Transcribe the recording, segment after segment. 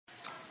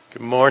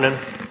Good morning.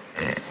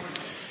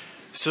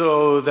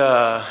 So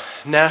the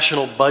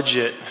national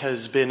budget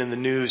has been in the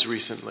news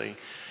recently.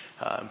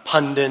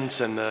 Pundits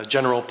and the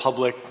general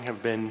public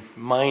have been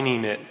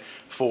mining it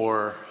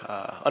for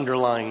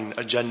underlying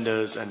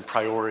agendas and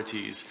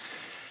priorities.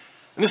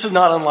 And this is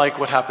not unlike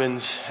what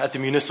happens at the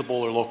municipal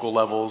or local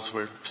levels,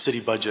 where city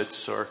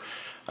budgets, or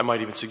I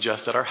might even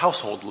suggest at our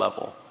household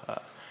level.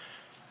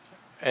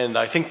 And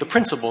I think the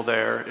principle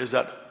there is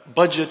that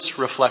budgets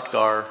reflect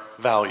our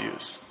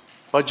values.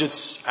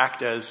 Budgets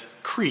act as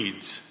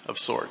creeds of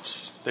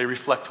sorts. They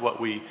reflect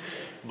what we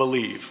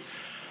believe.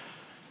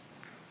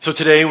 So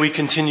today we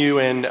continue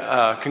and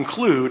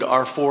conclude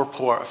our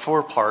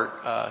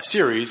four-part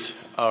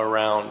series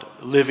around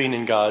living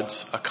in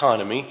God's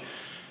economy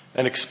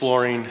and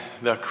exploring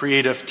the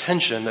creative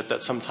tension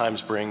that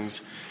sometimes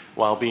brings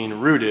while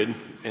being rooted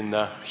in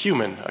the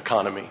human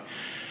economy.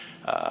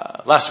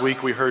 Last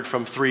week we heard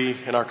from 3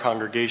 in our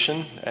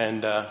congregation,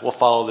 and we'll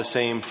follow the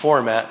same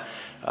format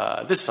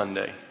this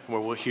Sunday, where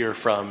we'll hear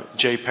from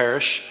Jay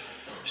Parrish,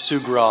 Sue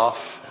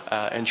Groff,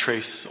 and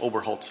Trace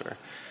Oberholzer.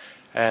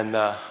 And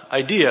the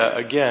idea,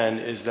 again,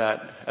 is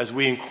that as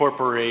we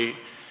incorporate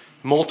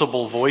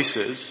multiple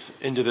voices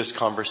into this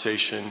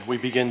conversation, we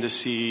begin to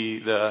see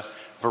the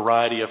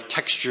variety of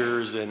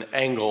textures and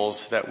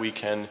angles that we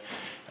can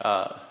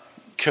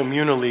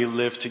communally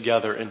live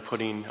together in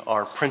putting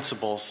our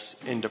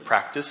principles into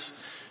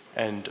practice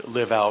and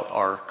live out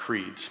our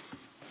creeds.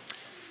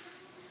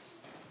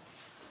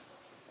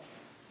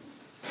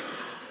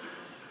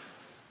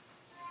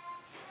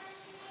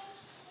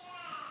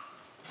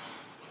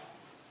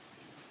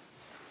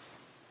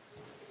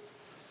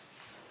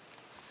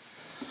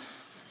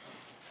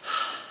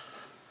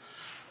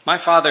 My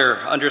father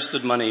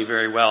understood money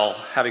very well,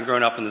 having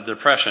grown up in the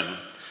Depression,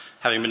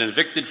 having been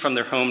evicted from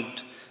their home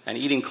and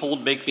eating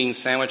cold baked bean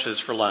sandwiches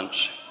for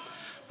lunch.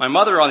 My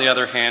mother, on the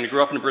other hand,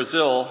 grew up in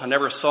Brazil and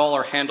never saw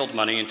or handled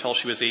money until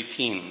she was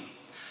 18.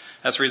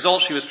 As a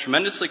result, she was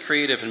tremendously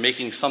creative in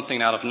making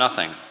something out of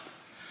nothing,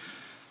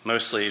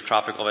 mostly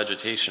tropical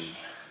vegetation.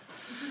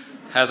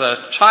 As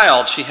a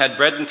child, she had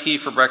bread and tea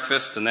for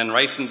breakfast and then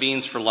rice and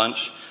beans for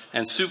lunch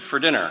and soup for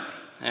dinner.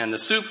 And the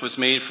soup was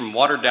made from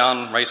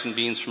watered-down rice and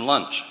beans from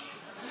lunch.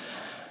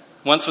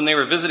 Once when they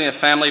were visiting a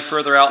family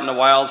further out in the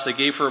wilds, they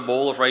gave her a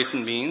bowl of rice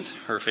and beans,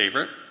 her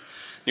favorite.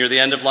 Near the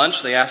end of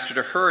lunch, they asked her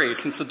to hurry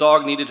since the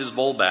dog needed his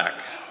bowl back.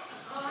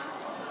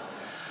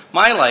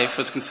 My life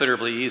was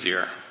considerably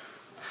easier.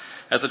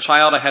 As a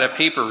child, I had a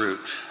paper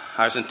route.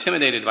 I was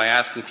intimidated by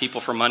asking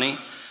people for money,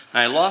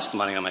 and I lost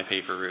money on my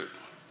paper route.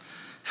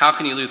 How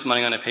can you lose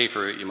money on a paper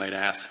route, you might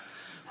ask?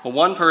 Well,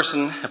 one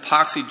person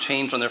epoxied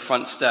change on their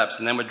front steps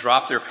and then would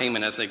drop their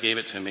payment as they gave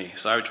it to me,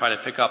 so I would try to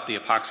pick up the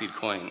epoxied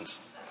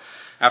coins.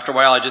 After a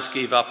while, I just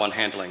gave up on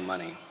handling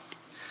money.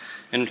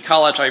 In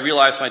college, I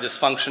realized my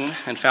dysfunction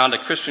and found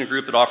a Christian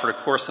group that offered a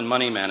course in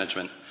money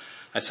management.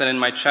 I sent in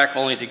my check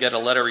only to get a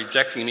letter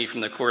rejecting me from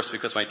the course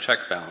because my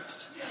check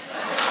bounced.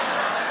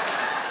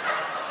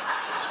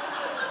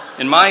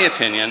 In my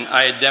opinion,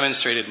 I had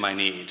demonstrated my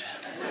need.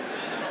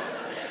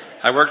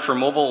 I worked for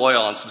Mobil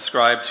Oil and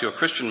subscribed to a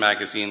Christian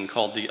magazine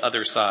called The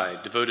Other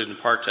Side, devoted in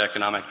part to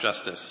economic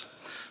justice.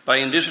 But I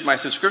envisioned my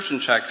subscription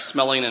checks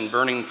smelling and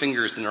burning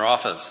fingers in their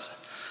office.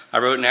 I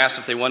wrote and asked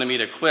if they wanted me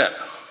to quit.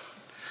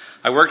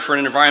 I worked for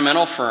an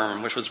environmental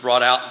firm which was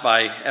bought out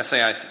by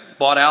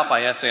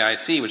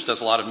SAIC, which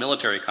does a lot of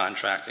military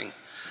contracting.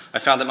 I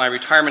found that my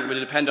retirement would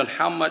depend on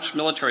how much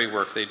military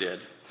work they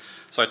did.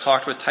 So I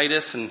talked with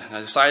Titus and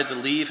I decided to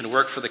leave and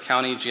work for the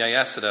county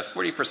GIS at a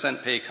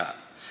 40% pay cut.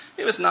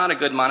 It was not a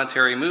good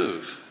monetary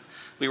move.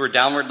 We were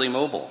downwardly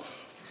mobile.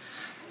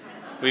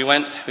 We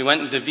went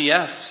into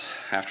VS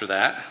after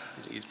that,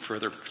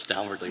 further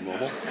downwardly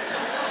mobile.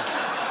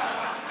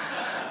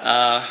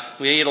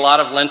 We ate a lot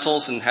of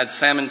lentils and had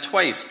salmon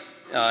twice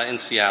in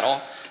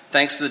Seattle,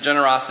 thanks to the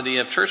generosity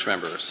of church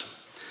members.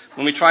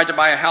 When we tried to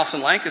buy a house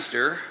in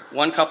Lancaster,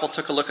 one couple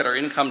took a look at our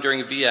income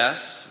during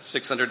VS,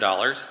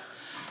 $600,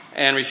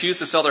 and refused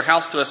to sell their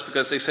house to us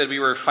because they said we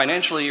were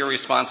financially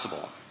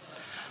irresponsible.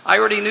 I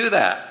already knew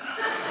that.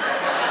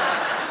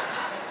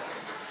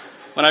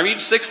 When I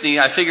reached 60,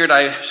 I figured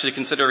I should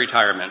consider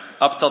retirement.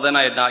 Up till then,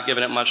 I had not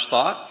given it much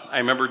thought. I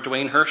remember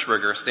Dwayne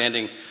Hirschberger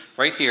standing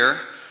right here,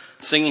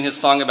 singing his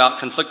song about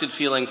conflicted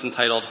feelings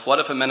entitled, "What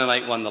If a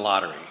Mennonite Won the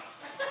Lottery?"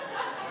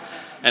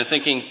 And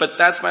thinking, but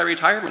that's my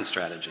retirement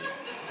strategy.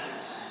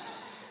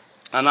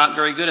 I'm not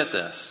very good at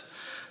this.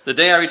 The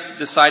day I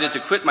decided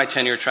to quit my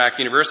tenure-track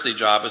university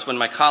job was when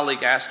my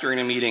colleague asked during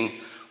a meeting,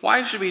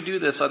 "Why should we do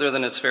this other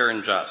than it's fair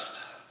and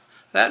just?"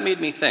 That made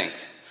me think.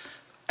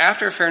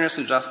 After fairness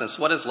and justice,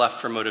 what is left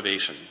for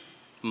motivation?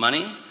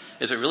 Money?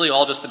 Is it really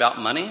all just about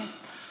money?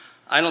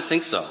 I don't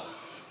think so.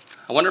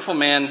 A wonderful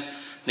man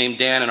named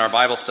Dan in our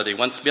Bible study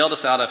once bailed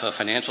us out of a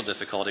financial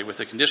difficulty with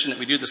the condition that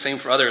we do the same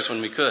for others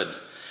when we could.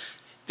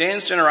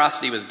 Dan's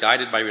generosity was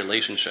guided by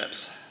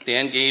relationships.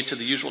 Dan gave to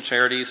the usual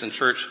charities and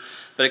church,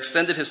 but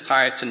extended his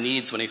tithes to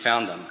needs when he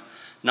found them.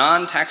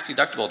 Non-tax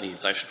deductible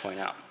needs, I should point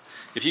out.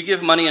 If you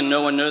give money and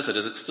no one knows it,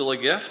 is it still a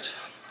gift?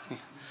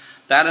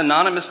 That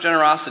anonymous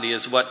generosity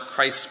is what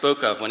Christ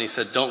spoke of when he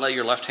said, "Don't let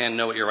your left hand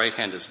know what your right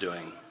hand is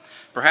doing."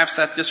 Perhaps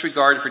that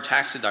disregard for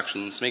tax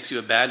deductions makes you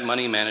a bad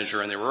money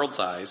manager in the world's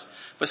eyes,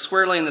 but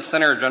squarely in the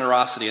center of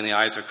generosity in the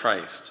eyes of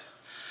Christ.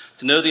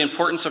 To know the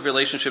importance of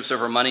relationships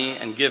over money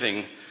and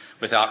giving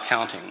without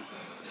counting.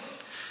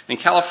 In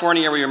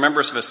California, we are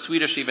members of a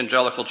Swedish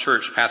evangelical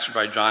church pastored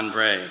by John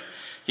Bray.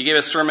 He gave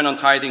a sermon on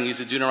tithing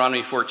using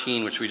Deuteronomy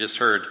 14, which we just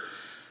heard,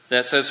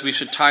 that says we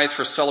should tithe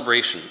for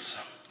celebrations.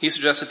 He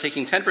suggested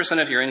taking 10%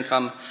 of your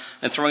income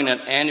and throwing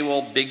an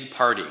annual big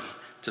party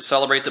to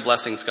celebrate the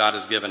blessings God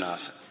has given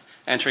us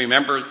and to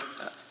remember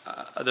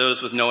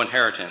those with no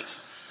inheritance.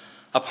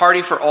 A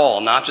party for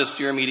all, not just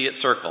your immediate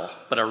circle,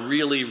 but a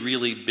really,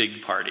 really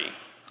big party.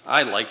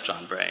 I like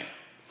John Bray.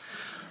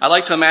 I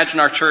like to imagine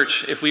our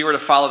church if we were to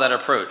follow that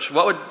approach.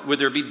 Would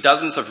there be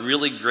dozens of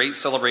really great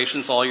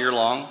celebrations all year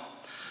long?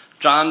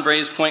 John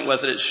Bray's point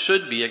was that it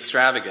should be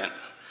extravagant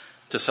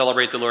to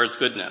celebrate the Lord's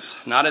goodness.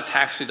 Not a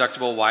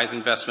tax-deductible, wise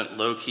investment,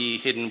 low-key,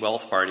 hidden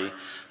wealth party,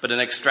 but an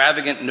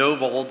extravagant,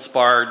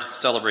 no-holds-barred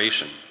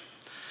celebration.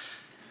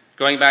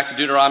 Going back to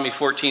Deuteronomy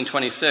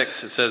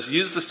 14:26, it says,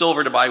 "Use the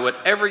silver to buy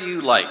whatever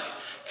you like,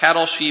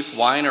 cattle, sheep,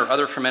 wine, or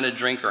other fermented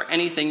drink, or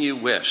anything you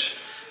wish.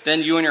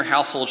 Then you and your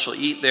household shall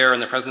eat there in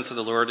the presence of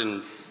the Lord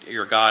and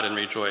your God and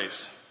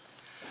rejoice."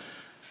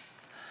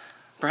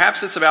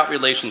 Perhaps it's about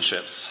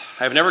relationships.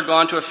 I've never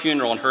gone to a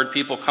funeral and heard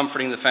people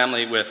comforting the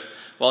family with,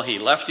 "Well, he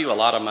left you a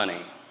lot of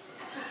money."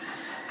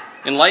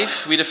 In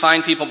life, we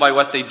define people by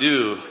what they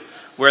do,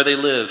 where they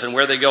live, and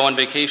where they go on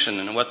vacation,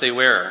 and what they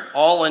wear,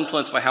 all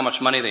influenced by how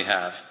much money they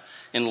have.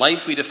 In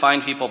life, we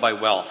define people by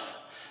wealth.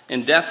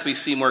 In death, we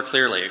see more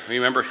clearly. We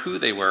remember who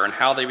they were and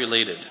how they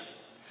related.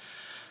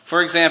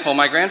 For example,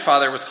 my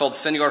grandfather was called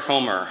Senor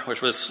Homer,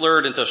 which was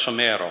slurred into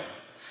Chomero.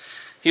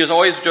 He was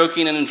always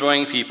joking and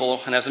enjoying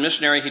people, and as a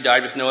missionary, he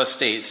died with no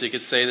estate, so you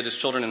could say that his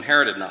children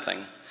inherited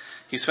nothing.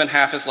 He spent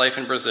half his life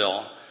in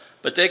Brazil.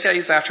 But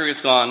decades after he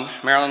was gone,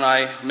 Marilyn and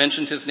I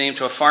mentioned his name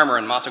to a farmer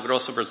in Mato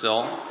Grosso,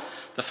 Brazil.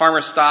 The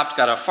farmer stopped,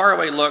 got a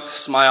faraway look,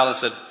 smiled, and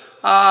said,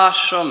 "Ah,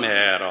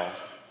 Chomero."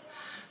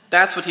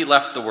 That's what he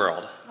left the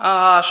world.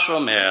 Ah,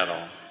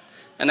 Chomero.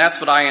 And that's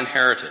what I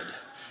inherited.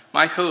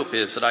 My hope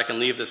is that I can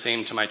leave the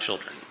same to my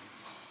children.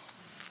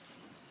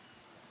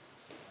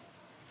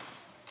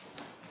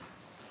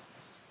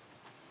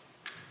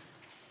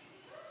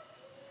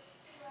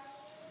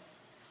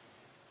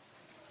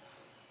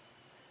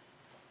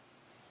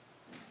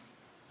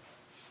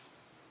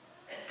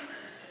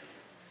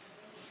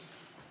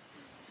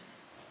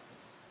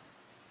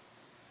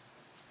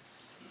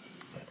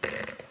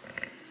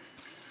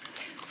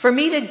 For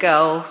me to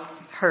go,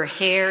 her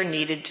hair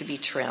needed to be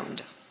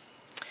trimmed.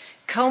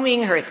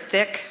 Combing her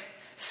thick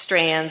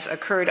strands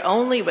occurred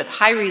only with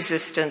high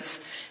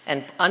resistance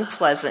and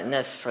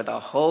unpleasantness for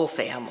the whole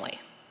family.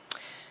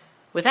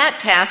 With that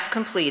task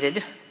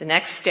completed, the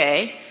next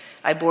day,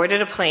 I boarded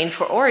a plane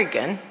for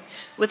Oregon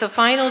with a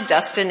final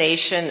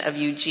destination of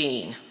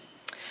Eugene.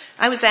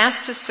 I was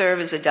asked to serve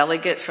as a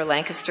delegate for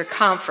Lancaster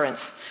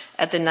Conference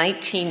at the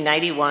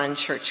 1991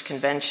 Church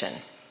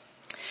Convention.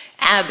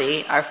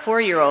 Abby, our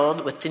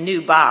 4-year-old with the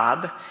new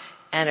bob,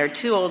 and her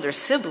 2 older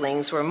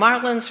siblings were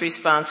Marlon's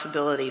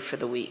responsibility for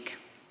the week.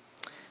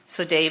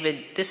 So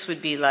David, this would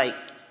be like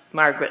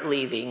Margaret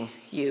leaving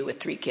you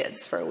with 3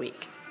 kids for a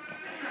week.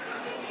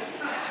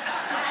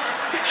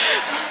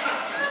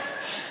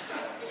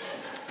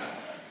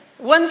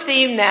 One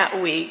theme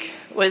that week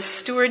was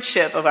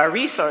stewardship of our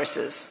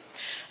resources.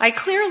 I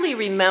clearly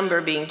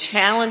remember being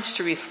challenged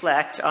to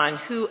reflect on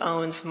who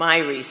owns my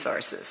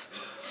resources.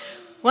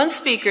 One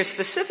speaker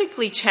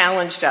specifically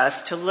challenged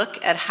us to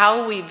look at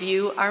how we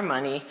view our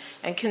money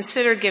and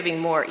consider giving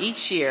more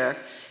each year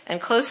and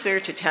closer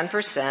to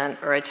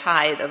 10% or a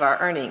tithe of our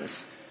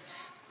earnings.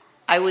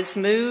 I was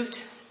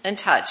moved and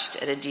touched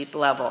at a deep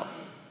level.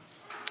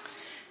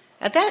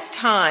 At that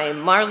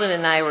time, Marlon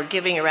and I were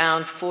giving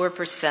around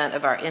 4%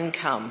 of our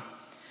income.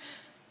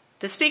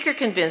 The speaker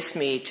convinced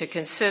me to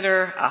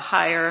consider a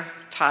higher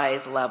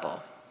tithe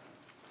level.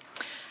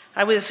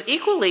 I was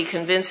equally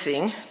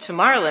convincing to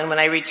Marlon when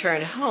I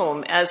returned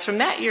home, as from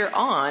that year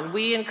on,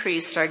 we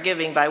increased our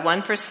giving by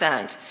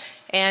 1%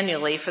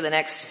 annually for the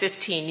next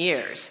 15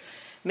 years,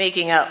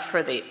 making up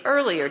for the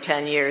earlier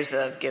 10 years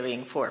of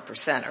giving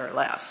 4% or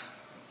less.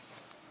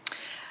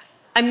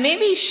 I may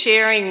be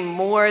sharing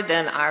more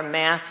than our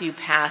Matthew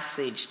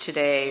passage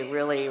today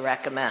really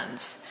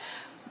recommends,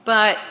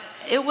 but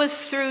it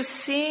was through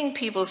seeing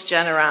people's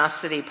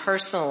generosity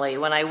personally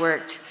when I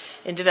worked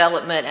in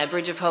development at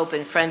Bridge of Hope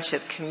and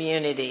Friendship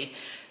Community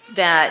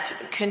that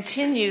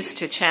continues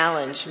to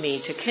challenge me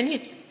to continue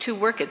to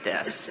work at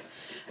this.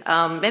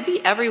 Maybe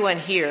everyone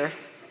here,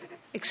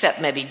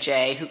 except maybe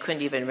Jay, who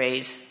couldn't even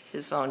raise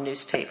his own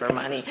newspaper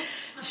money,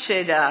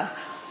 should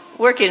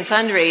work in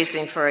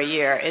fundraising for a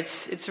year.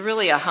 It's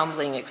really a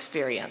humbling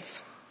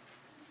experience.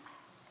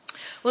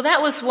 Well,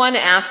 that was one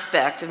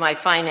aspect of my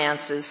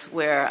finances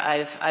where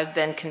I've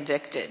been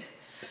convicted.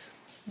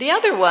 The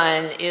other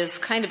one is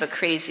kind of a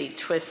crazy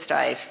twist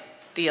I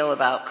feel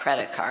about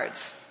credit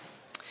cards.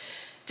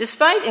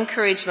 Despite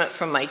encouragement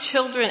from my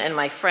children and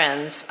my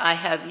friends, I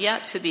have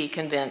yet to be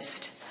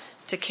convinced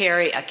to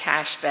carry a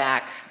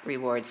cashback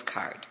rewards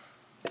card.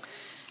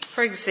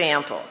 For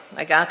example,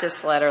 I got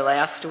this letter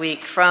last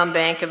week from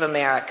Bank of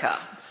America.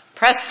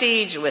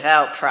 Prestige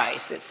without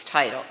price, it's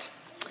titled.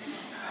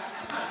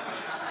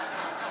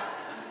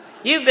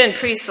 You've been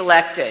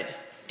pre-selected.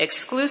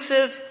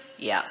 Exclusive?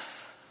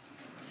 Yes.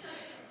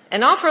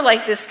 An offer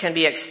like this can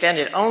be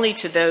extended only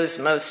to those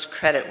most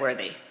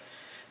creditworthy.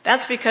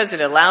 That's because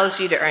it allows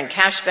you to earn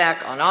cash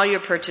back on all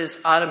your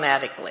purchases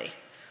automatically.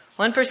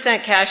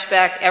 1% cash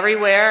back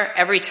everywhere,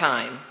 every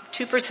time.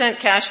 2%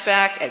 cash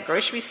back at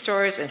grocery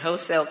stores and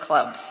wholesale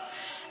clubs.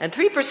 And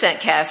 3%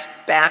 cash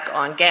back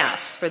on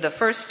gas for the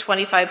first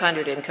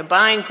 $2,500 in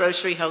combined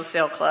grocery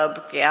wholesale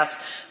club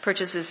gas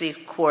purchases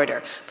each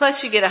quarter.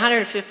 Plus, you get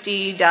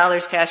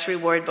 $150 cash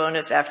reward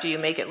bonus after you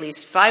make at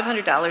least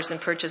 $500 in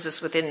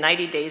purchases within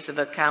 90 days of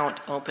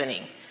account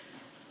opening.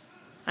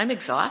 I'm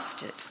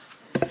exhausted.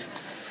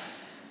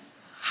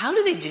 How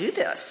do they do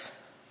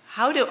this?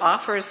 How do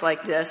offers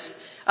like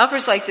this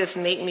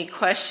make me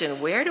question,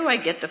 where do I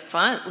get the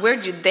funds? Where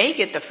do they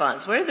get the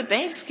funds? Where do the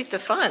banks get the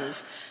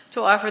funds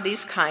to offer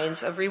these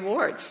kinds of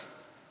rewards?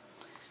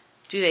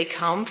 Do they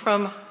come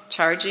from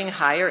charging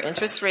higher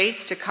interest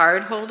rates to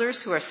card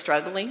holders who are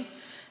struggling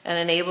and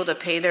unable to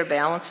pay their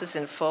balances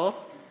in full?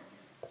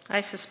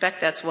 I suspect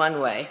that's one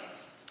way.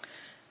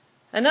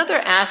 Another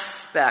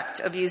aspect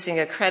of using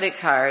a credit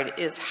card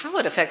is how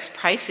it affects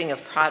pricing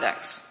of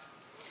products.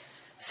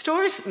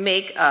 Stores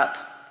make up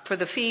for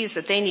the fees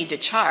that they need to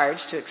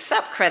charge to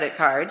accept credit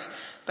cards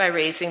by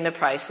raising the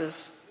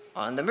prices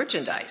on the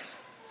merchandise.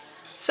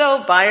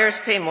 So buyers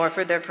pay more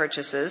for their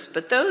purchases,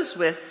 but those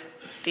with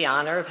the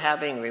honor of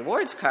having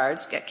rewards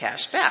cards get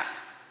cash back.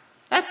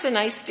 That's a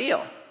nice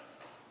deal.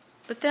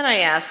 But then I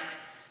ask,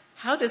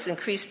 how does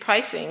increased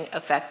pricing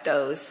affect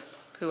those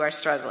who are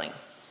struggling?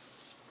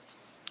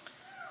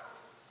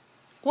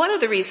 One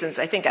of the reasons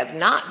I think I've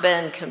not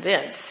been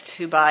convinced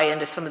to buy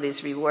into some of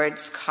these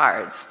rewards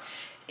cards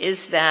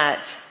is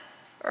that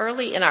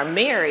early in our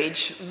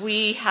marriage,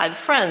 we had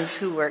friends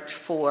who worked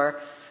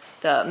for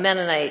the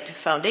Mennonite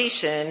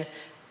Foundation,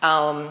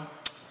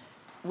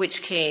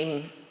 which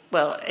came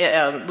out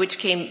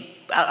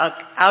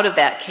of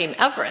that came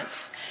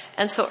Everence.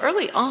 And so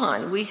early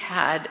on, we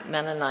had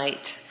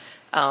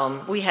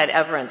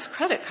Everence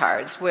credit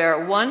cards where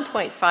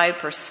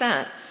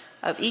 1.5%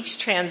 of each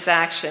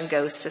transaction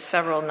goes to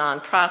several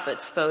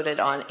nonprofits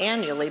voted on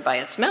annually by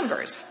its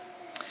members.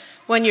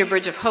 1 year,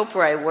 Bridge of Hope,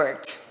 where I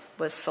worked,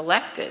 was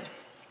selected.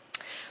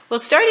 Well,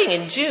 starting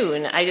in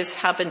June, I just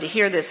happened to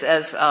hear this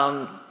as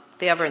the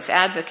Everence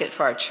advocate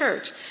for our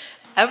church.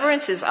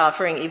 Everence is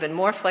offering even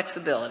more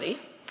flexibility.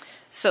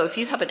 So if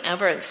you have an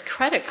Everence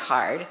credit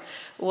card,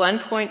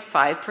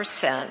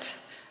 1.5%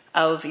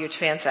 of your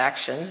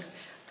transaction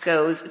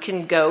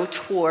can go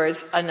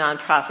towards a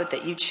nonprofit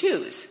that you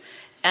choose.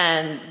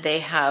 And they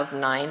have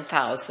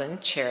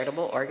 9,000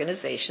 charitable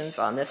organizations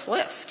on this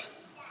list.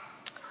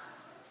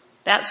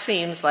 That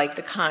seems like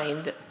the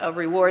kind of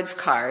rewards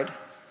card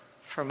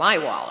for my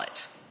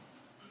wallet.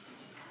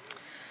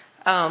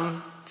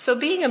 So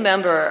being a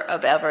member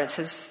of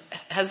Everence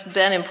has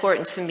been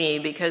important to me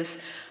because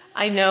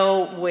I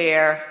know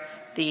where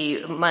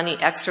the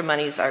extra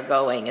monies are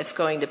going. It's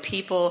going to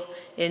people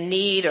in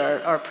need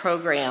or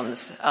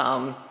programs.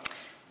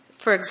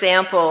 For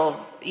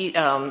example,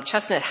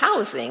 Chestnut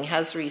Housing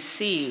has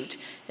received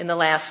in the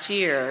last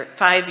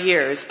 5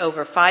 years,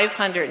 over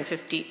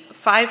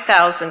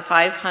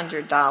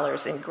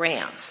 $5,500 in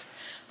grants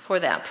for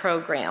that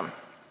program.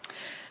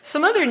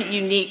 Some other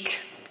unique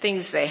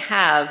things they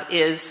have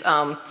is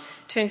to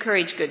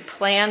encourage good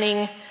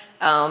planning.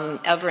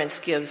 Everence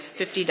gives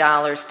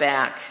 $50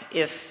 back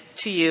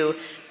to you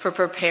for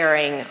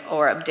preparing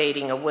or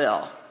updating a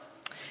will.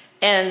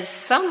 And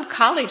some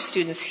college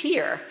students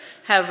here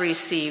have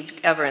received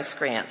Everence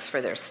grants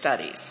for their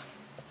studies.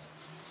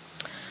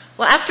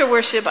 Well, after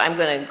worship, I'm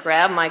going to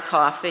grab my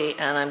coffee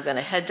and I'm going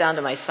to head down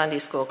to my Sunday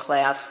school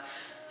class.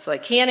 So I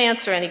can't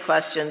answer any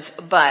questions,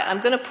 but I'm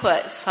going to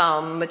put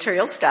some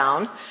materials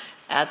down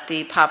at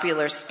the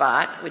popular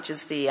spot, which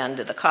is the end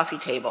of the coffee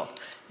table,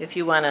 if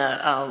you want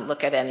to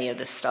look at any of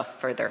this stuff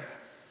further.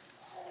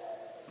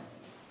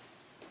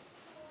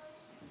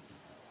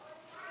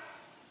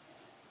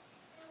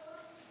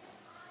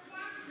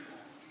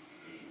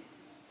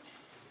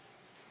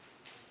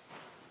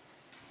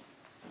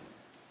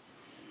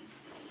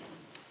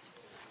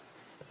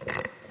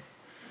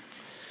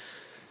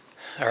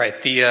 All right,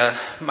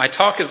 my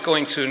talk is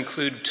going to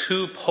include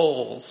 2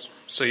 polls.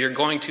 So you're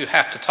going to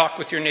have to talk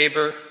with your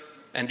neighbor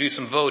and do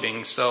some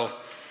voting. So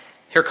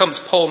here comes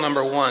poll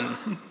number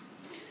 1.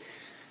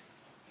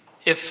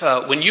 If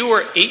when you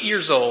were 8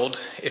 years old,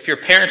 if your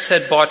parents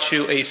had bought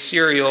you a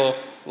cereal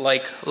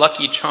like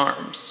Lucky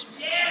Charms.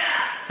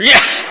 Yeah!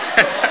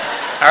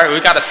 All right, we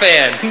got a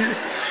fan.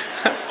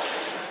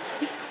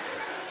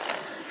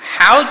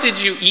 How did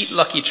you eat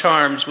Lucky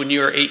Charms when you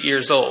were 8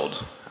 years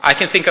old? I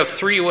can think of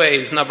 3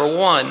 ways. Number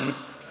 1,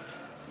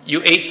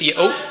 you ate the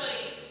oat.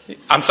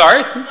 I'm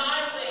sorry?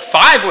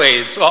 5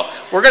 ways. Well,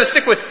 we're going to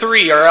stick with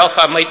 3 or else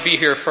I might be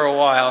here for a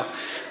while.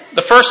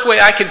 The first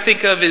way I can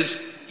think of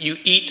is you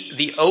eat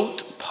the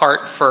oat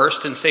part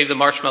first and save the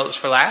marshmallows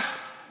for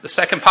last. The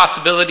second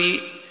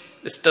possibility,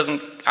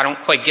 I don't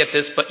quite get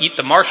this, but eat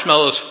the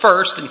marshmallows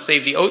first and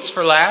save the oats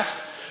for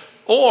last.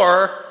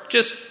 Or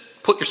just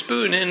put your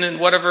spoon in and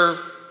whatever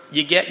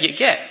you get, you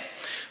get.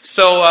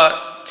 So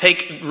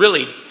take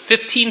really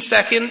 15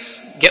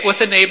 seconds, get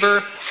with a neighbor.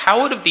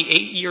 How would have the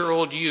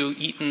 8-year-old you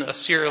eaten a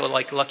cereal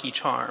like Lucky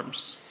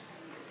Charms?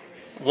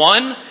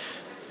 1,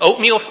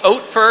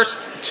 oat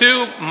first.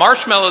 2,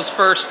 marshmallows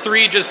first.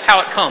 3, just how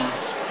it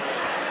comes.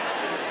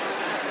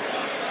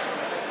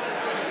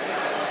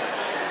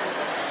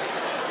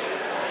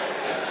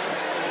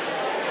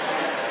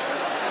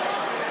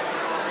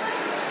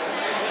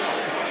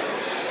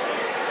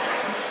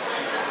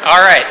 All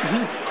right.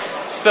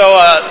 So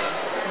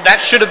that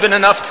should have been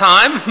enough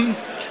time.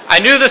 I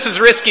knew this was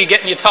risky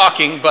getting you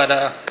talking, but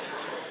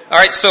all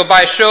right, so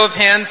by a show of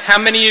hands, how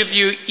many of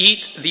you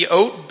eat the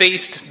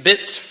oat-based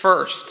bits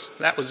first?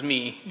 That was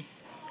me.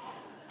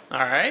 All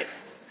right.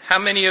 How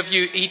many of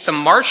you eat the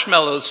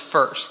marshmallows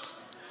first?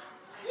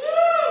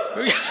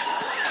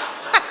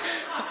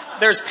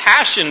 There's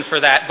passion for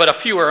that, but a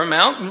fewer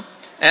amount.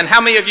 And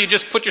how many of you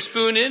just put your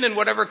spoon in and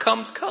whatever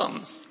comes,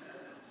 comes?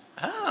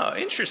 Oh,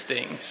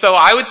 interesting. So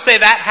I would say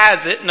that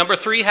has it. Number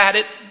 3 had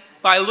it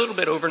by a little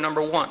bit over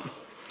number 1.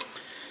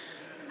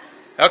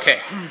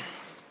 Okay.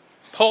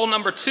 Poll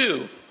number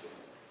 2.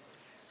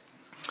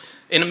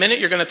 In a minute,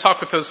 you're going to talk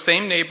with those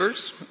same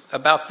neighbors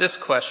about this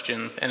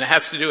question, and it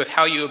has to do with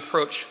how you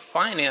approach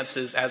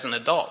finances as an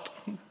adult.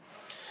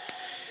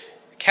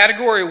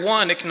 Category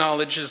 1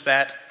 acknowledges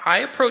that I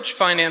approach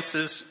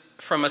finances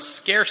from a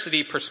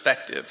scarcity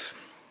perspective.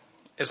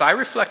 As I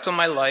reflect on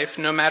my life,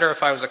 no matter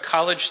if I was a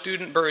college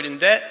student buried in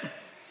debt,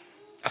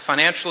 a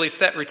financially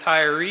set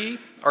retiree,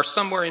 or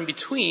somewhere in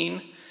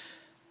between,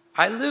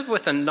 I live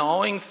with a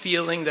gnawing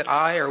feeling that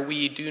I or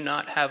we do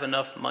not have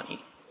enough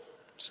money.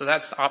 So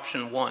that's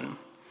option 1.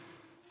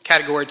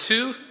 Category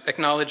 2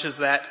 acknowledges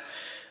that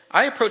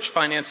I approach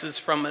finances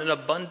from an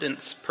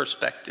abundance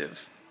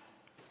perspective.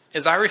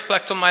 As I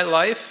reflect on my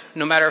life,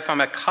 no matter if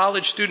I'm a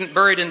college student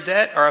buried in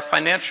debt or a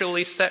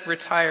financially set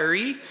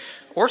retiree,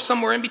 or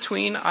somewhere in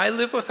between, I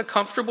live with a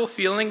comfortable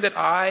feeling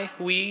that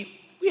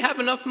we have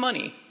enough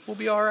money. We'll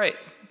be all right.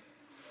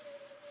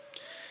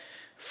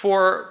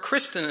 For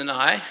Kristen and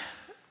I,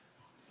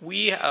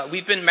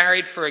 we've been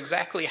married for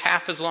exactly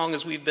half as long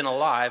as we've been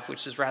alive,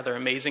 which is rather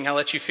amazing. I'll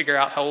let you figure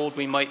out how old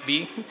we might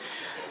be.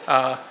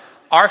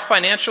 Our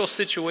financial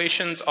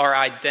situations are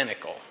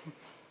identical.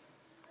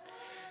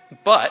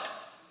 But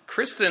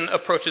Kristen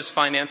approaches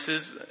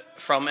finances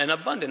from an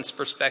abundance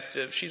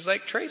perspective. She's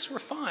like, Trace, we're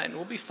fine.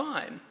 We'll be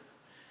fine.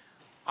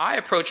 I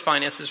approach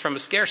finances from a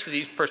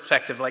scarcity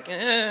perspective, like,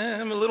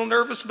 I'm a little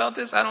nervous about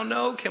this. I don't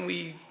know. Can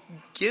we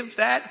give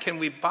that? Can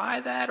we buy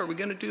that? Are we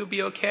going to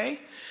be okay?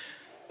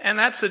 And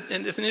it's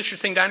an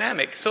interesting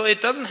dynamic. So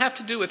it doesn't have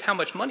to do with how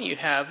much money you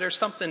have. There's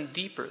something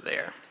deeper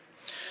there.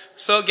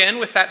 So again,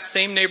 with that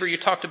same neighbor you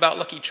talked about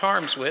Lucky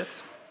Charms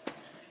with,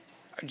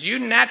 do you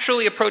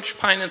naturally approach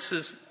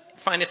finances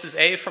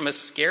A, from a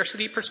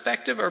scarcity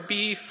perspective, or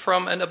B,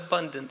 from an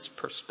abundance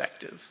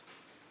perspective?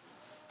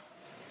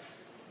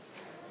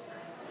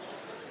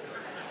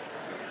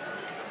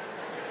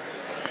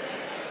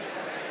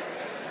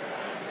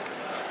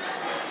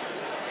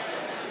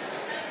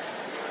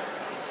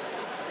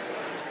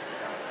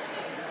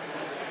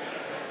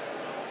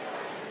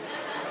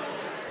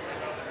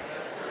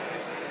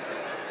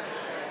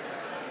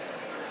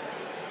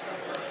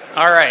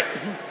 All right.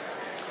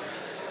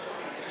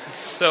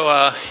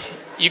 So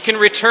you can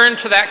return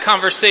to that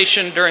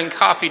conversation during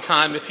coffee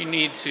time if you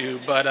need to.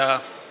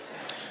 But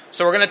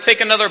so we're going to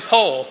take another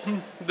poll.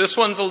 This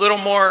one's a little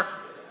more,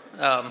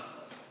 a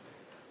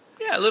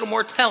little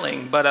more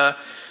telling. But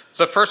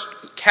so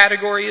first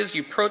category is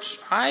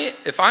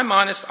if I'm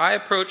honest, I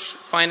approach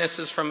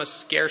finances from a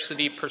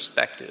scarcity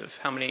perspective.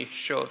 How many?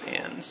 Show of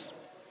hands.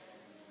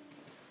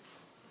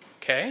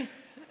 Okay.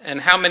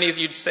 And how many of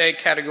you'd say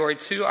category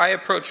 2, I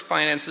approach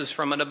finances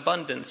from an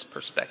abundance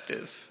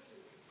perspective?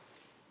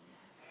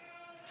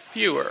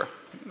 Fewer.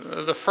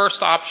 The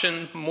first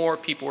option, more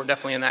people were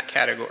definitely in that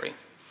category.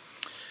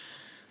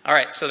 All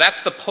right, so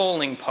that's the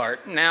polling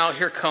part. Now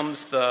here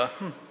comes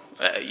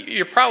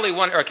you're probably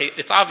wondering, okay,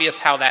 it's obvious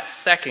how that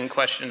second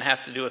question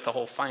has to do with the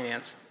whole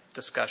finance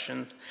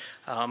discussion.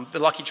 The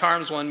Lucky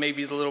Charms one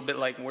maybe is a little bit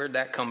like, where'd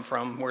that come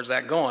from? Where's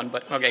that going?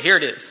 But okay, here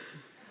it is.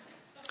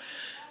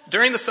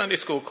 During the Sunday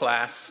school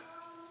class,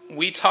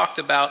 we talked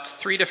about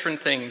 3 different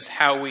things: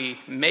 how we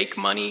make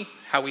money,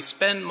 how we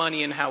spend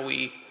money, and how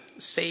we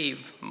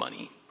save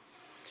money.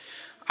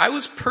 I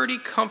was pretty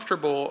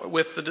comfortable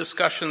with the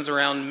discussions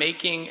around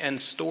making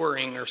and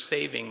storing or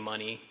saving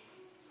money.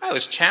 I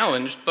was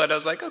challenged, but I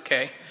was like,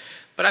 okay.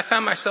 But I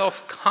found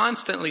myself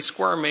constantly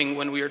squirming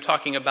when we were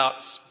talking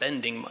about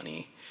spending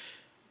money.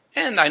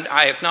 And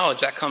I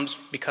acknowledge that comes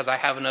because I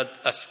have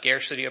a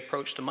scarcity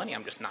approach to money.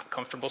 I'm just not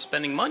comfortable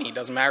spending money. It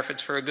doesn't matter if it's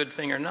for a good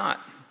thing or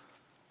not.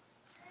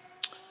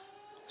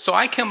 So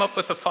I came up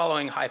with the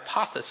following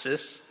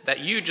hypothesis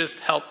that you just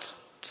helped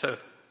to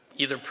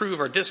either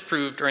prove or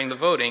disprove during the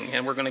voting,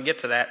 and we're going to get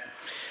to that.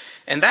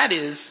 And that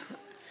is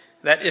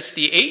that if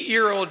the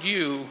 8-year-old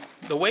you,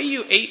 the way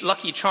you ate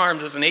Lucky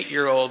Charms as an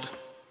 8-year-old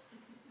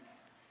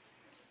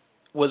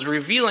was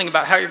revealing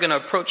about how you're going to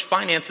approach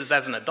finances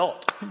as an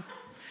adult.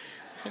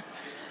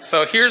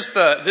 So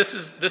this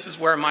is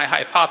where my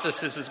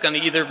hypothesis is going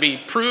to either be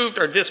proved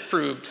or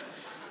disproved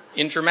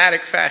in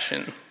dramatic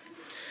fashion.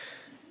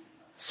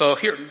 So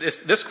here,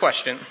 this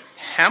question: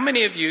 how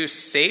many of you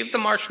save the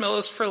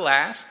marshmallows for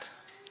last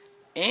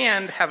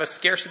and have a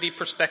scarcity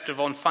perspective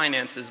on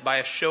finances by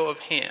a show of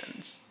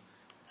hands?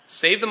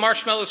 Save the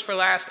marshmallows for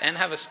last and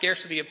have a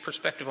scarcity of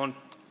perspective on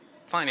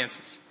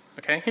finances.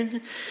 Okay?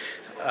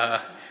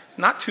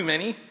 Not too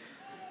many.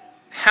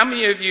 How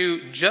many of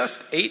you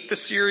just ate the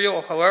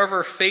cereal,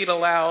 however fate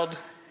allowed,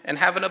 and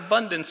have an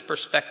abundance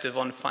perspective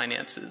on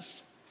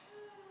finances?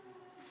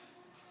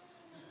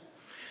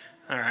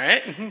 All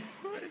right.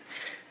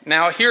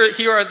 Now,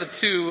 here are the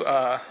two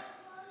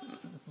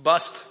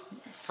bust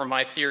for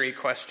my theory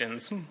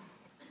questions.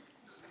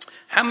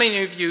 How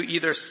many of you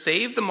either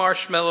save the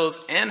marshmallows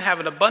and have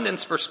an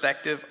abundance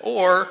perspective,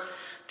 or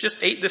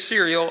just ate the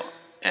cereal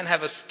and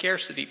have a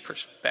scarcity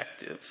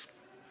perspective?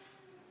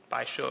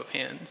 By show of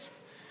hands.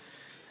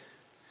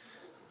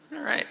 All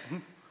right.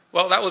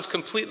 Well, that was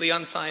completely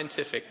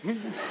unscientific.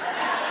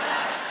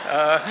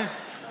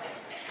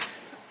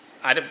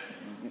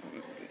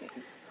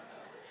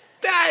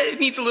 It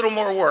needs a little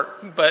more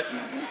work, but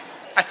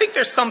I think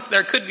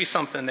there could be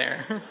something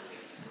there.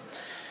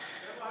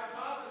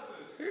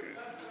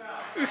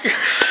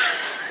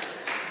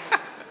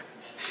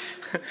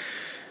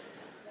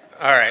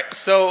 All right,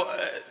 so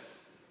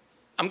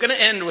I'm going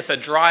to end with a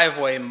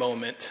driveway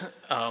moment.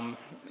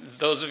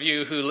 Those of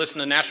you who listen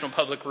to National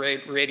Public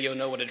Radio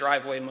know what a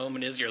driveway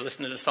moment is. You're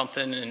listening to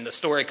something and the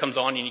story comes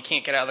on and you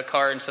can't get out of the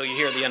car until you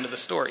hear the end of the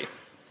story.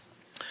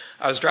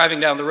 I was driving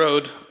down the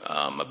road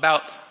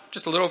about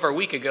just a little over a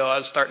week ago. I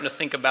was starting to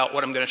think about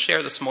what I'm going to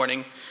share this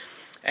morning.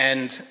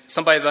 And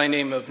somebody by the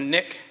name of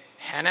Nick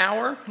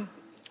Hanauer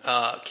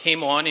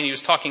came on and he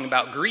was talking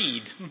about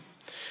greed.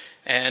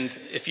 And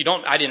if you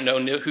don't, I didn't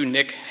know who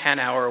Nick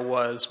Hanauer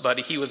was, but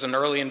he was an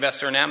early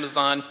investor in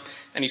Amazon,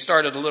 and he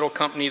started a little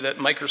company that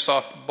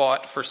Microsoft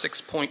bought for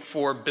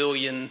 $6.4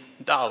 billion.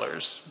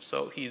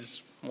 So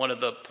he's one of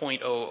the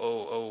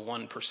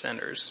 0.0001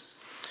 percenters.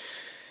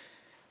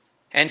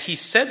 And he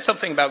said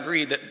something about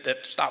greed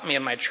that stopped me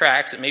in my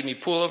tracks. It made me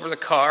pull over the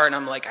car, and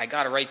I'm like, I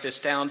got to write this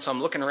down. So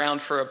I'm looking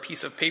around for a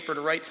piece of paper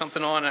to write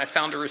something on, and I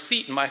found a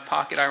receipt in my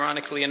pocket,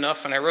 ironically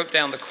enough, and I wrote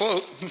down the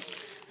quote,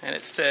 and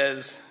it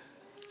says,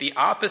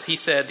 he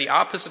said, the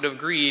opposite of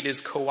greed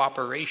is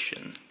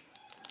cooperation.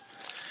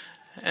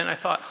 And I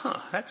thought,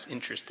 that's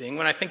interesting.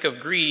 When I think of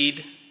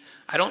greed,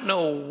 I don't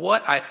know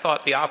what I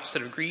thought the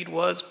opposite of greed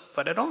was,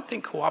 but I don't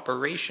think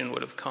cooperation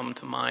would have come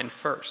to mind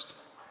first.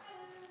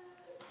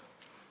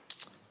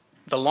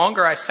 The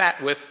longer I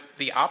sat with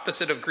the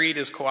opposite of greed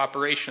is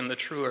cooperation, the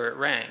truer it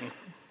rang.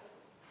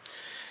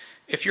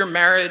 If your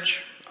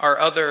marriage or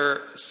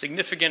other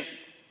significant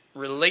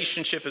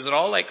relationship is at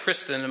all like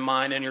Kristen and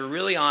mine, and you're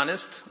really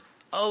honest,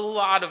 a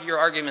lot of your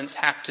arguments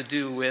have to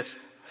do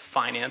with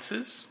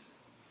finances,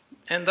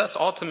 and thus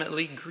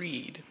ultimately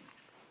greed.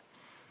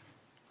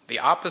 The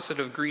opposite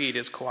of greed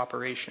is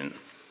cooperation.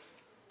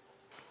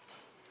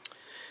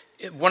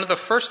 One of the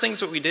first things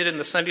that we did in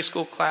the Sunday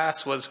school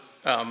class was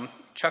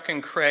Chuck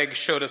and Craig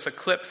showed us a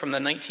clip from the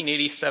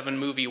 1987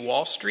 movie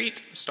Wall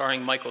Street,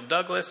 starring Michael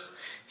Douglas.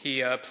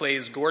 He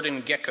plays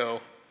Gordon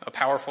Gekko, a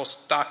powerful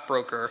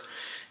stockbroker,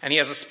 and he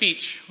has a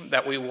speech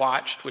that we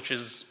watched, which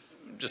is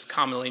just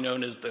commonly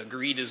known as the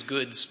greed is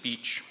good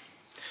speech.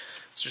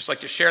 So just like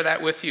to share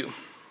that with you.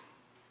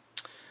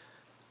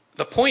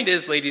 The point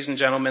is, ladies and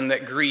gentlemen,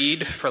 that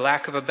greed, for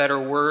lack of a better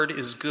word,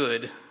 is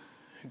good.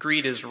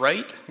 Greed is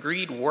right.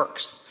 Greed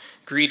works.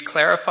 Greed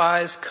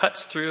clarifies,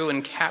 cuts through,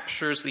 and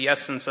captures the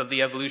essence of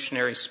the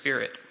evolutionary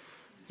spirit.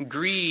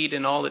 Greed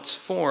in all its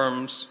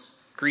forms,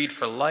 greed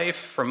for life,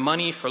 for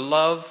money, for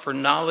love, for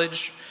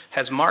knowledge,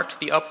 has marked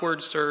the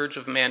upward surge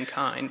of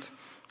mankind.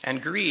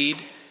 And greed,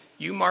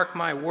 you mark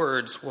my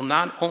words, will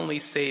not only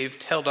save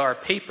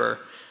Teldar Paper,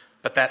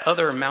 but that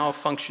other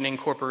malfunctioning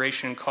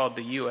corporation called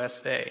the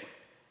USA.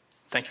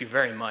 Thank you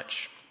very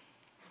much.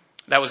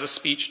 That was a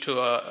speech to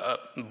a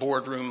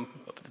boardroom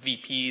of the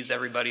VPs,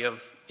 everybody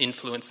of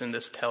influence in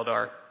this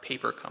Teldar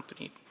Paper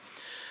company.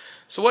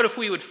 So what if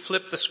we would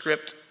flip the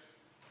script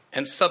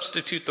and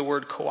substitute the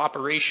word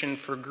cooperation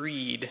for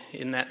greed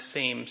in that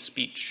same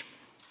speech?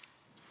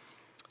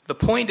 The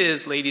point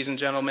is, ladies and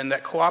gentlemen,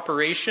 that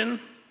cooperation,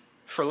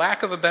 for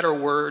lack of a better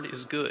word,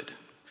 is good.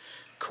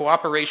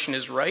 Cooperation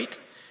is right.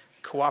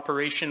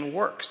 Cooperation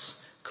works.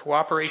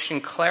 Cooperation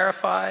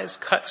clarifies,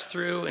 cuts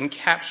through, and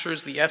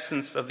captures the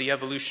essence of the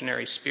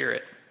evolutionary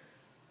spirit.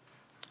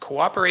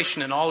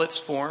 Cooperation in all its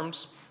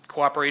forms,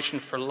 cooperation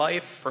for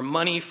life, for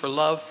money, for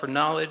love, for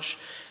knowledge,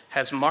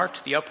 has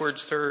marked the upward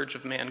surge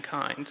of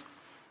mankind.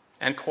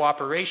 And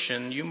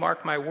cooperation, you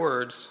mark my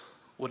words,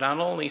 would not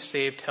only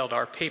save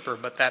Teldar Paper,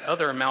 but that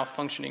other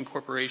malfunctioning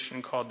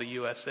corporation called the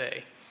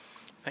USA.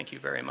 Thank you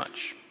very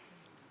much.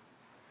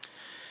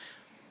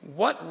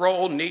 What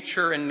role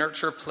nature and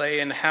nurture play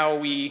in how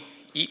we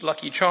eat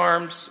Lucky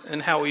Charms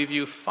and how we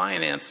view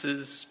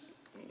finances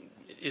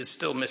is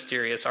still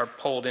mysterious. Our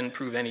poll didn't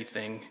prove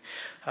anything.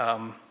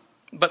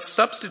 But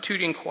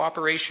substituting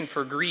cooperation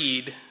for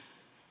greed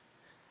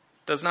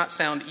does not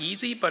sound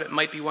easy, but it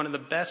might be one of the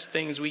best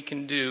things we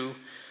can do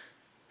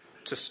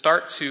to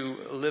start to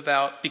live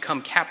out,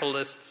 become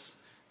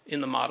capitalists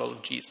in the model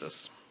of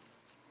Jesus.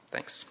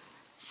 Thanks.